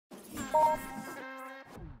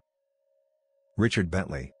Richard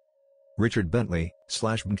Bentley. Richard Bentley,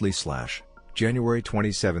 /Bentley/ January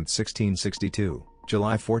 27, 1662,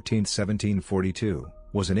 July 14, 1742,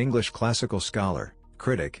 was an English classical scholar,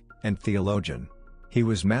 critic, and theologian. He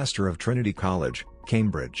was Master of Trinity College,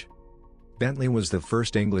 Cambridge. Bentley was the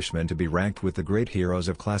first Englishman to be ranked with the great heroes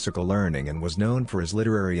of classical learning and was known for his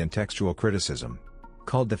literary and textual criticism.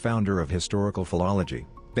 Called the founder of historical philology,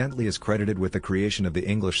 Bentley is credited with the creation of the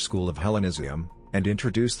English school of Hellenism, and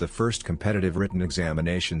introduced the first competitive written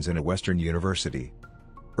examinations in a Western university.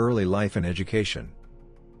 Early life and education.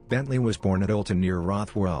 Bentley was born at Alton near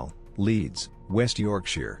Rothwell, Leeds, West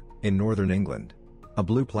Yorkshire, in northern England. A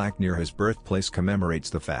blue plaque near his birthplace commemorates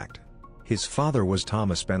the fact. His father was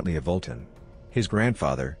Thomas Bentley of Alton. His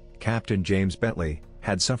grandfather, Captain James Bentley,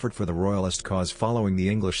 had suffered for the Royalist cause following the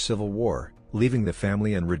English Civil War, leaving the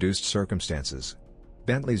family in reduced circumstances.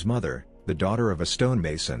 Bentley's mother, the daughter of a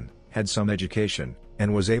stonemason, had some education,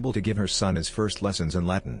 and was able to give her son his first lessons in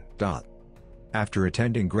Latin. After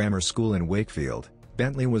attending grammar school in Wakefield,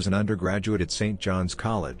 Bentley was an undergraduate at St. John's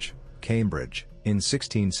College, Cambridge, in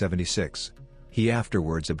 1676. He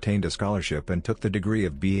afterwards obtained a scholarship and took the degree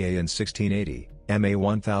of B.A. in 1680, M.A.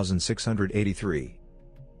 1683.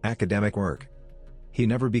 Academic work. He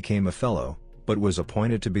never became a fellow, but was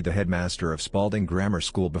appointed to be the headmaster of Spalding Grammar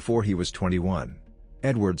School before he was 21.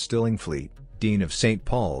 Edward Stillingfleet, Dean of St.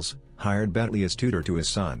 Paul's, hired Bentley as tutor to his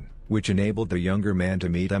son, which enabled the younger man to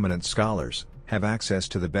meet eminent scholars, have access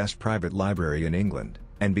to the best private library in England,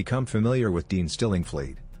 and become familiar with Dean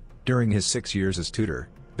Stillingfleet. During his 6 years as tutor,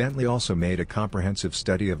 Bentley also made a comprehensive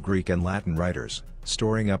study of Greek and Latin writers,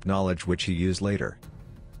 storing up knowledge which he used later.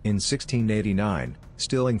 In 1689,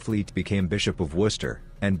 Stillingfleet became Bishop of Worcester,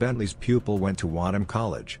 and Bentley's pupil went to Wadham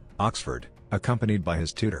College, Oxford, accompanied by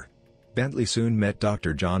his tutor. Bentley soon met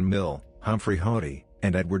Dr. John Mill, Humphrey Hodie,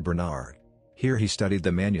 and Edward Bernard. Here he studied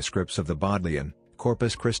the manuscripts of the Bodleian,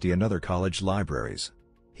 Corpus Christi and other college libraries.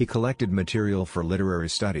 He collected material for literary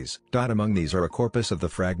studies. Among these are a corpus of the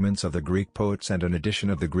fragments of the Greek poets and an edition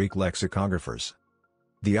of the Greek lexicographers.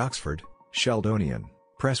 The Oxford, Sheldonian,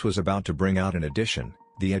 Press was about to bring out an edition,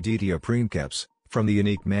 the Editio Princeps, from the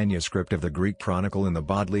unique manuscript of the Greek Chronicle in the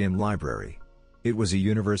Bodleian Library. It was a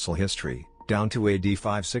universal history, down to AD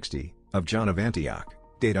 560, of John of Antioch,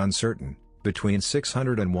 date uncertain, between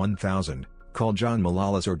 600 and 1000, called John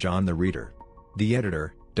Malalas or John the Reader. The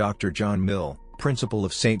editor, Dr. John Mill, principal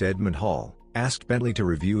of St. Edmund Hall, asked Bentley to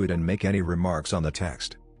review it and make any remarks on the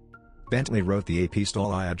text. Bentley wrote the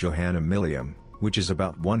Epistolia Johannem Milium, which is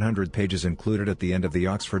about 100 pages included at the end of the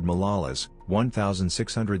Oxford Malalas,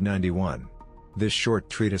 1691. This short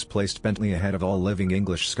treatise placed Bentley ahead of all living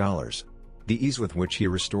English scholars. The ease with which he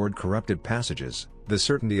restored corrupted passages, the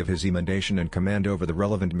certainty of his emendation and command over the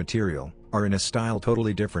relevant material, are in a style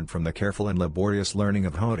totally different from the careful and laborious learning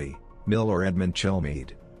of Hodie, Mill or Edmund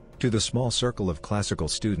Chelmead. To the small circle of classical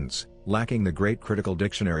students, lacking the great critical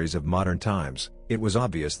dictionaries of modern times, it was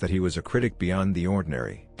obvious that he was a critic beyond the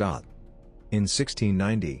ordinary. In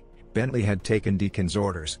 1690, Bentley had taken deacon's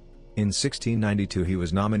orders. In 1692 he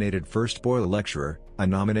was nominated First Boyle Lecturer, a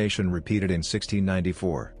nomination repeated in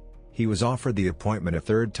 1694. He was offered the appointment a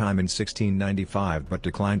third time in 1695 but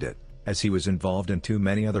declined it, as he was involved in too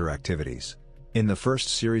many other activities. In the first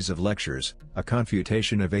series of lectures, A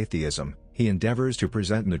Confutation of Atheism, he endeavors to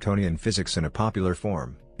present Newtonian physics in a popular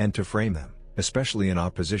form, and to frame them, especially in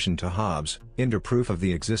opposition to Hobbes, into proof of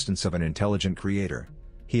the existence of an intelligent creator.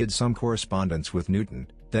 He had some correspondence with Newton,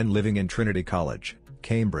 then living in Trinity College,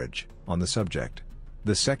 Cambridge, on the subject.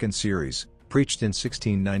 The second series, preached in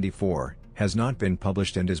 1694, has not been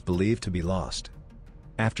published and is believed to be lost.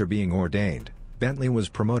 After being ordained, Bentley was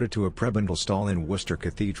promoted to a prebendal stall in Worcester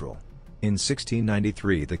Cathedral. In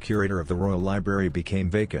 1693 the curator of the Royal Library became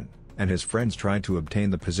vacant, and his friends tried to obtain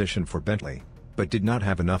the position for Bentley, but did not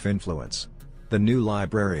have enough influence. The new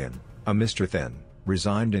librarian, a Mr. Thin,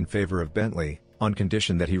 resigned in favour of Bentley, on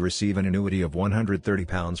condition that he receive an annuity of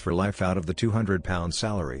 £130 for life out of the £200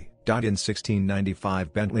 salary. In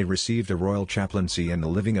 1695 Bentley received a royal chaplaincy in the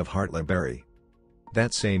living of Hartlebury.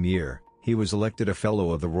 That same year, he was elected a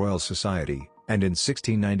Fellow of the Royal Society, and in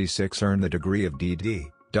 1696 earned the degree of D.D.,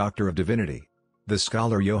 Doctor of Divinity. The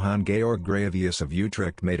scholar Johann Georg Gravius of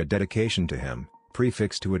Utrecht made a dedication to him,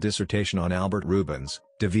 prefixed to a dissertation on Albert Rubens,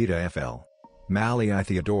 De Vita Fl. Malii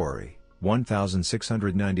Theodori,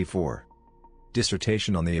 1694.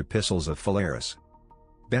 Dissertation on the Epistles of Phalaris.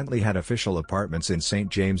 Bentley had official apartments in St.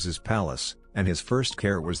 James's Palace, and his first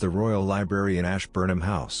care was the Royal Library in Ashburnham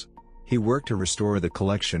House. He worked to restore the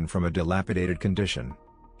collection from a dilapidated condition.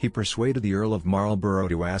 He persuaded the Earl of Marlborough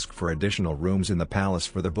to ask for additional rooms in the palace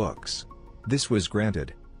for the books. This was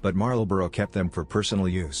granted, but Marlborough kept them for personal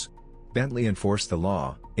use. Bentley enforced the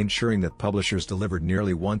law, ensuring that publishers delivered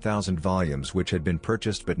nearly 1,000 volumes which had been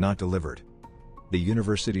purchased but not delivered. The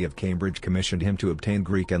University of Cambridge commissioned him to obtain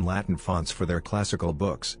Greek and Latin fonts for their classical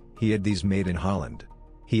books. He had these made in Holland.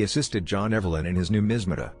 He assisted John Evelyn in his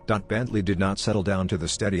numismata. Bentley did not settle down to the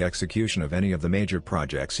steady execution of any of the major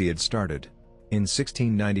projects he had started. In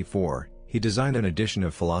 1694, he designed an edition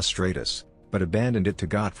of Philostratus, but abandoned it to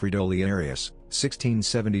Gottfried Olearius,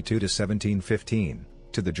 1672–1715,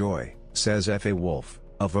 to the joy, says F. A. Wolfe,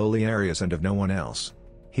 of Olearius and of no one else.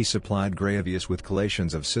 He supplied Graevius with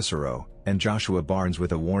collations of Cicero, and Joshua Barnes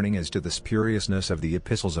with a warning as to the spuriousness of the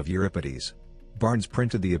epistles of Euripides. Barnes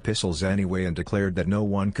printed the epistles anyway and declared that no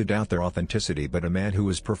one could doubt their authenticity but a man who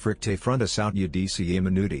was perfecte frontis aut judicia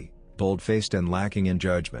minuti, bold-faced and lacking in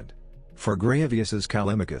judgment. For Graevius's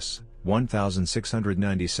Callimachus,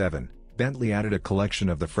 1697, Bentley added a collection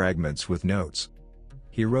of the fragments with notes.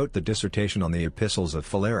 He wrote the dissertation on the epistles of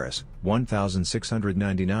Phalaris,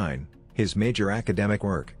 1699, his major academic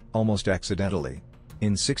work, almost accidentally.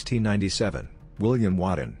 In 1697, William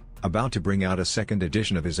Wotton, about to bring out a second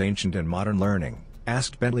edition of his Ancient and Modern Learning,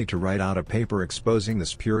 asked Bentley to write out a paper exposing the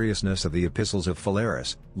spuriousness of the epistles of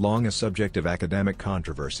Phalaris, long a subject of academic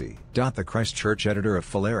controversy. The Christ Church editor of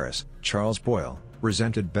Phalaris, Charles Boyle,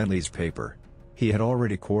 resented Bentley's paper. He had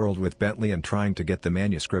already quarreled with Bentley in trying to get the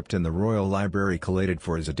manuscript in the Royal Library collated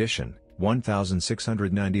for his edition,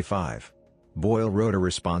 1695. Boyle wrote a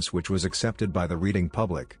response which was accepted by the reading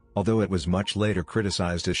public, although it was much later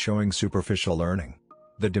criticized as showing superficial learning.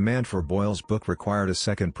 The demand for Boyle's book required a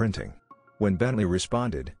second printing. When Bentley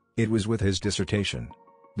responded, it was with his dissertation.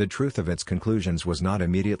 The truth of its conclusions was not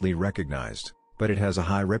immediately recognized, but it has a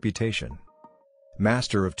high reputation.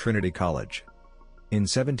 Master of Trinity College. In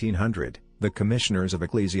 1700, the Commissioners of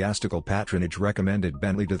Ecclesiastical Patronage recommended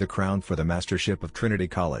Bentley to the Crown for the Mastership of Trinity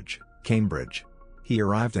College, Cambridge. He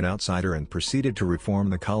arrived an outsider and proceeded to reform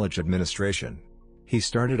the college administration. He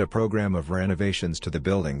started a program of renovations to the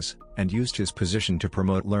buildings, and used his position to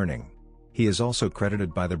promote learning. He is also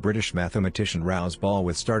credited by the British mathematician Rouse Ball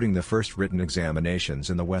with starting the first written examinations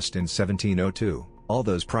in the West in 1702, all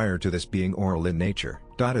those prior to this being oral in nature.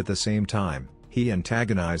 At the same time, he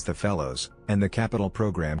antagonized the Fellows, and the capital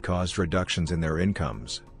program caused reductions in their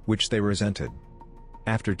incomes, which they resented.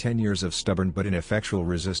 After 10 years of stubborn but ineffectual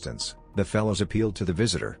resistance, the Fellows appealed to the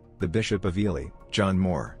visitor, the Bishop of Ely, John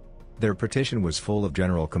Moore. Their petition was full of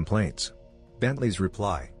general complaints. Bentley's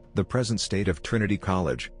reply, "The present state of Trinity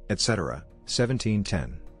College, etc.,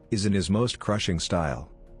 1710, is in his most crushing style."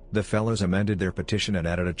 The Fellows amended their petition and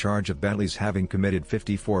added a charge of Bentley's having committed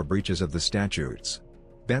 54 breaches of the statutes.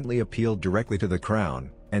 Bentley appealed directly to the Crown,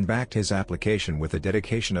 and backed his application with a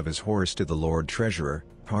dedication of his horse to the Lord Treasurer,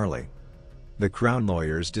 Harley. The Crown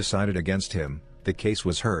lawyers decided against him, the case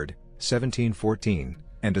was heard, 1714,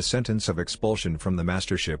 and a sentence of expulsion from the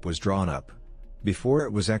mastership was drawn up. Before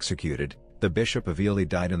it was executed, the Bishop of Ely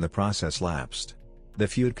died and the process lapsed. The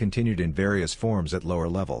feud continued in various forms at lower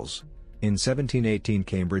levels. In 1718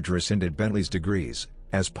 Cambridge rescinded Bentley's degrees,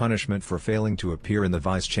 as punishment for failing to appear in the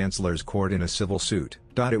Vice-Chancellor's court in a civil suit.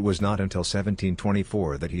 It was not until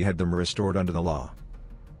 1724 that he had them restored under the law.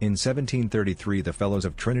 In 1733 the Fellows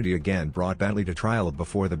of Trinity again brought Bentley to trial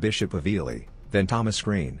before the Bishop of Ely, then Thomas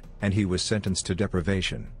Green, and he was sentenced to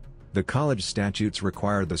deprivation. The college statutes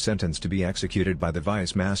required the sentence to be executed by the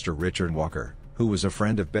Vice-Master Richard Walker, who was a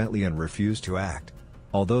friend of Bentley and refused to act.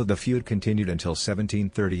 Although the feud continued until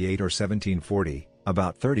 1738 or 1740,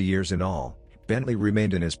 about 30 years in all, Bentley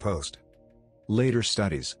remained in his post. Later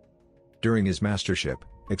studies. During his mastership,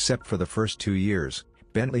 except for the first 2 years,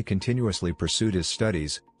 Bentley continuously pursued his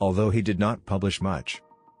studies, although he did not publish much.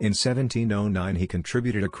 In 1709 he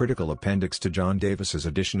contributed a critical appendix to John Davis's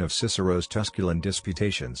edition of Cicero's Tusculan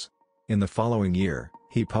Disputations. In the following year,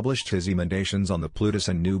 he published his emendations on the Plutus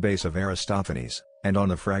and Nubes of Aristophanes, and on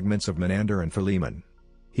the fragments of Menander and Philemon.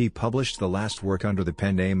 He published the last work under the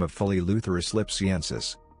pen name of Fully Lutheris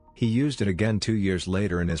Lipsiensis. He used it again 2 years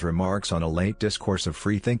later in his remarks on a late discourse of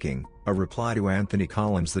free thinking, a reply to Anthony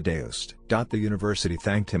Collins the Deist. The university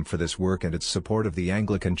thanked him for this work and its support of the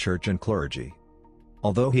Anglican Church and clergy.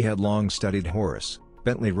 Although he had long studied Horace,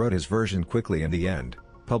 Bentley wrote his version quickly in the end,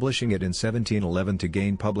 publishing it in 1711 to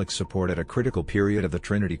gain public support at a critical period of the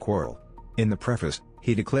Trinity quarrel. In the preface,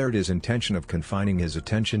 he declared his intention of confining his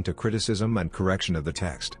attention to criticism and correction of the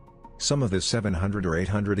text. Some of the 700 or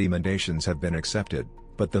 800 emendations have been accepted,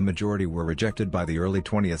 but the majority were rejected by the early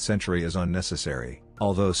 20th century as unnecessary,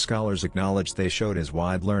 although scholars acknowledged they showed his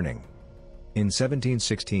wide learning. In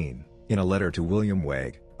 1716, in a letter to William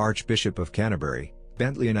Wegg, Archbishop of Canterbury,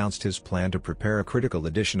 Bentley announced his plan to prepare a critical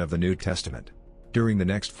edition of the New Testament. During the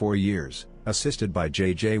next 4 years, assisted by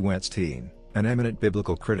J. Wettstein, an eminent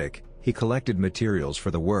biblical critic, he collected materials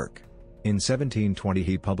for the work. In 1720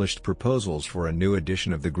 he published proposals for a new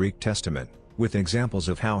edition of the Greek Testament, with examples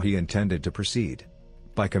of how he intended to proceed.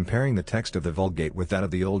 By comparing the text of the Vulgate with that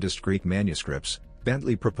of the oldest Greek manuscripts,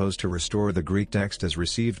 Bentley proposed to restore the Greek text as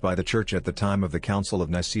received by the Church at the time of the Council of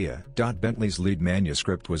Nicaea. Bentley's lead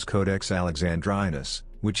manuscript was Codex Alexandrinus,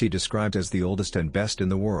 which he described as the oldest and best in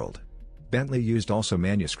the world. Bentley used also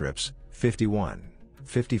manuscripts 51,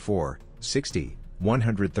 54, 60,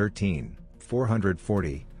 113,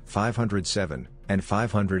 440, 507, and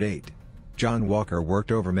 508. John Walker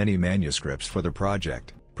worked over many manuscripts for the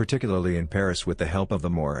project, particularly in Paris with the help of the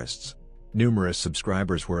Moorists. Numerous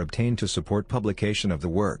subscribers were obtained to support publication of the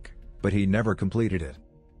work, but he never completed it.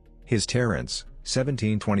 His Terence,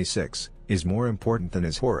 1726, is more important than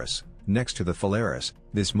his Horace. Next to the Phalaris,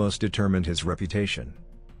 this most determined his reputation.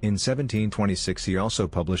 In 1726 he also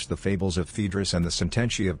published the Fables of Phaedrus and the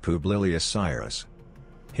Sententia of Publilius Cyrus.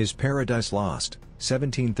 His Paradise Lost,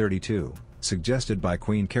 1732, suggested by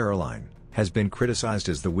Queen Caroline, has been criticized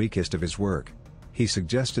as the weakest of his work. He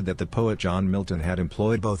suggested that the poet John Milton had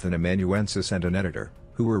employed both an amanuensis and an editor,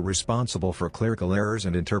 who were responsible for clerical errors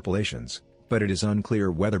and interpolations, but it is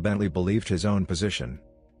unclear whether Bentley believed his own position.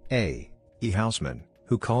 A. E. Houseman,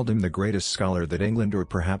 who called him the greatest scholar that England or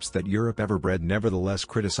perhaps that Europe ever bred, nevertheless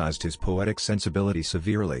criticized his poetic sensibility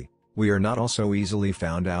severely. We are not also easily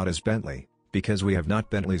found out as Bentley, because we have not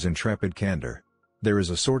Bentley's intrepid candor. There is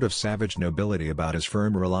a sort of savage nobility about his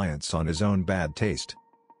firm reliance on his own bad taste.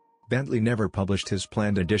 Bentley never published his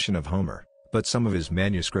planned edition of Homer, but some of his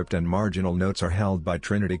manuscript and marginal notes are held by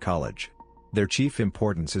Trinity College. Their chief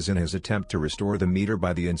importance is in his attempt to restore the meter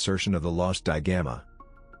by the insertion of the lost digamma.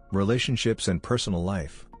 Relationships and personal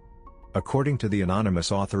life. According to the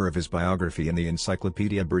anonymous author of his biography in the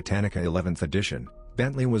Encyclopaedia Britannica 11th edition,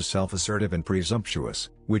 Bentley was self-assertive and presumptuous,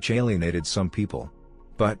 which alienated some people.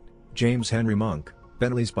 But, James Henry Monk,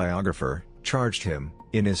 Bentley's biographer, charged him,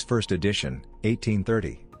 in his first edition,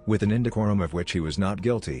 1830, with an indecorum of which he was not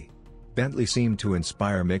guilty. Bentley seemed to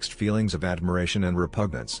inspire mixed feelings of admiration and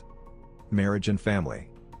repugnance. Marriage and family.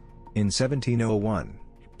 In 1701,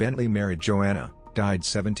 Bentley married Joanna, died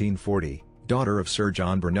 1740, daughter of Sir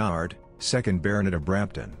John Bernard, 2nd Baronet of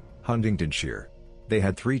Brampton, Huntingdonshire. They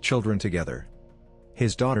had 3 children together.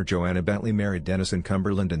 His daughter Joanna Bentley married Denison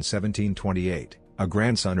Cumberland in 1728, a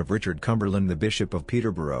grandson of Richard Cumberland the Bishop of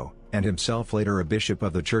Peterborough, and himself later a Bishop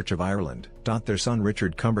of the Church of Ireland. Their son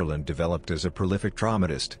Richard Cumberland developed as a prolific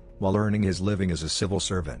dramatist, while earning his living as a civil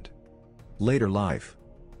servant. Later life.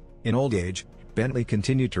 In old age, Bentley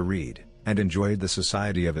continued to read, and enjoyed the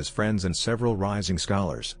society of his friends and several rising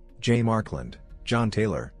scholars, J. Markland, John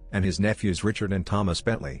Taylor, and his nephews Richard and Thomas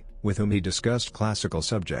Bentley, with whom he discussed classical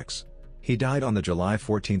subjects. He died on July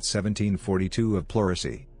 14, 1742 of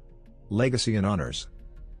pleurisy. Legacy and honors.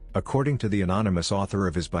 According to the anonymous author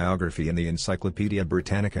of his biography in the Encyclopaedia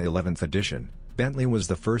Britannica 11th edition, Bentley was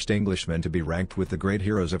the first Englishman to be ranked with the great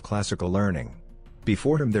heroes of classical learning.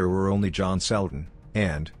 Before him there were only John Selden,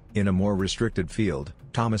 and, in a more restricted field,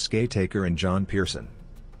 Thomas Gaytaker and John Pearson.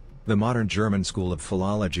 The modern German school of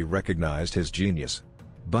philology recognized his genius.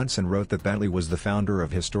 Bunsen wrote that Bentley was the founder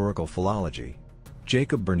of historical philology.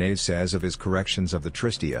 Jacob Bernays says of his corrections of the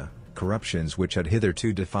Tristia, corruptions which had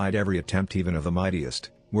hitherto defied every attempt even of the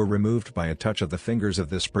mightiest, were removed by a touch of the fingers of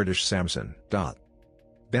this British Samson.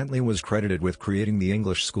 Bentley was credited with creating the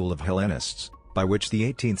English school of Hellenists, by which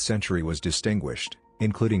the 18th century was distinguished,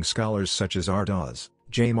 including scholars such as R. Dawes,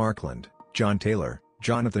 J. Markland, John Taylor,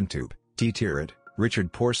 Jonathan Tupe, T. Tyrwhitt,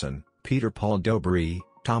 Richard Porson, Peter Paul Dobry,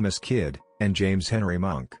 Thomas Kidd, and James Henry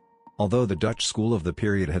Monk. Although the Dutch school of the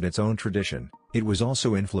period had its own tradition, it was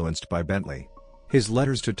also influenced by Bentley. His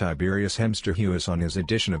letters to Tiberius Hemsterhuis on his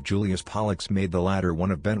edition of Julius Pollux made the latter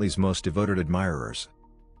one of Bentley's most devoted admirers.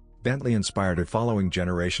 Bentley inspired a following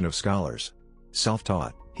generation of scholars.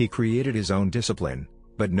 Self-taught, he created his own discipline,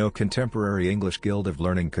 but no contemporary English guild of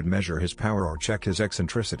learning could measure his power or check his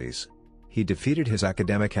eccentricities. He defeated his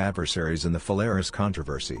academic adversaries in the Phalaris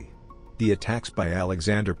controversy. The attacks by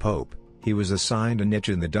Alexander Pope, he was assigned a niche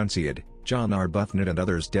in the Dunciad. John Arbuthnot and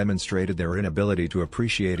others demonstrated their inability to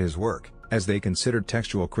appreciate his work, as they considered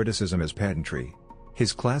textual criticism as pedantry.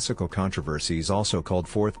 His classical controversies also called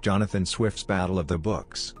forth Jonathan Swift's Battle of the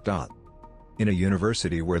Books. In a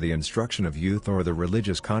university where the instruction of youth or the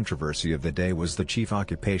religious controversy of the day was the chief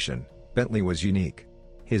occupation, Bentley was unique.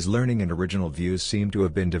 His learning and original views seem to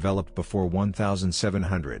have been developed before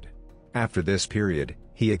 1700. After this period,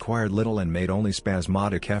 he acquired little and made only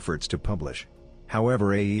spasmodic efforts to publish.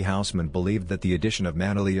 However, A. E. Houseman believed that the edition of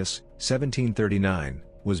Manilius, 1739,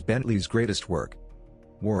 was Bentley's greatest work,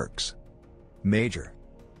 Works. Major.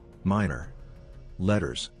 Minor.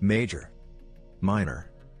 Letters. Major.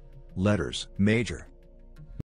 Minor. Letters. Major.